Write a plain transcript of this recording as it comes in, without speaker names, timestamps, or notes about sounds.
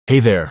Hey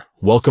there,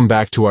 welcome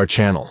back to our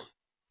channel.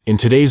 In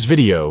today's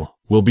video,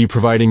 we'll be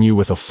providing you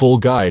with a full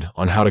guide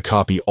on how to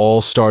copy all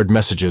starred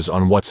messages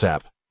on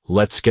WhatsApp.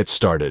 Let's get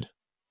started.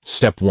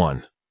 Step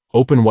 1.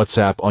 Open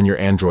WhatsApp on your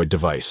Android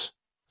device.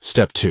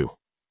 Step 2.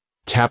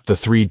 Tap the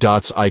three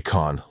dots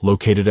icon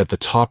located at the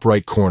top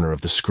right corner of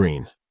the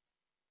screen.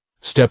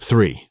 Step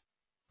 3.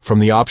 From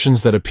the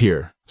options that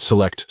appear,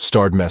 select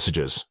Starred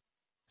Messages.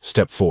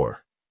 Step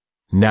 4.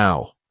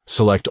 Now,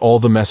 select all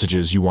the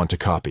messages you want to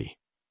copy.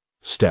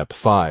 Step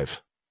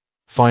 5.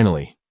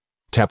 Finally,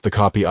 tap the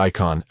copy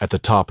icon at the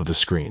top of the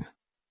screen.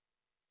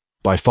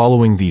 By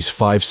following these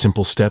 5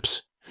 simple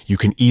steps, you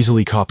can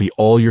easily copy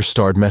all your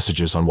starred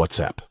messages on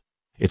WhatsApp.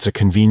 It's a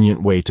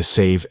convenient way to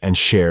save and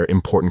share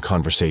important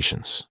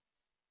conversations.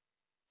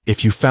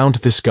 If you found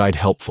this guide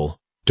helpful,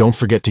 don't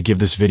forget to give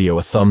this video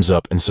a thumbs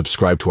up and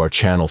subscribe to our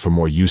channel for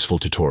more useful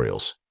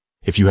tutorials.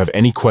 If you have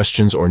any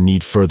questions or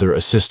need further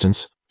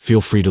assistance,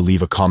 feel free to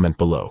leave a comment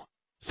below.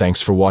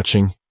 Thanks for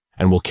watching,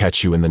 and we'll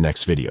catch you in the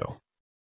next video.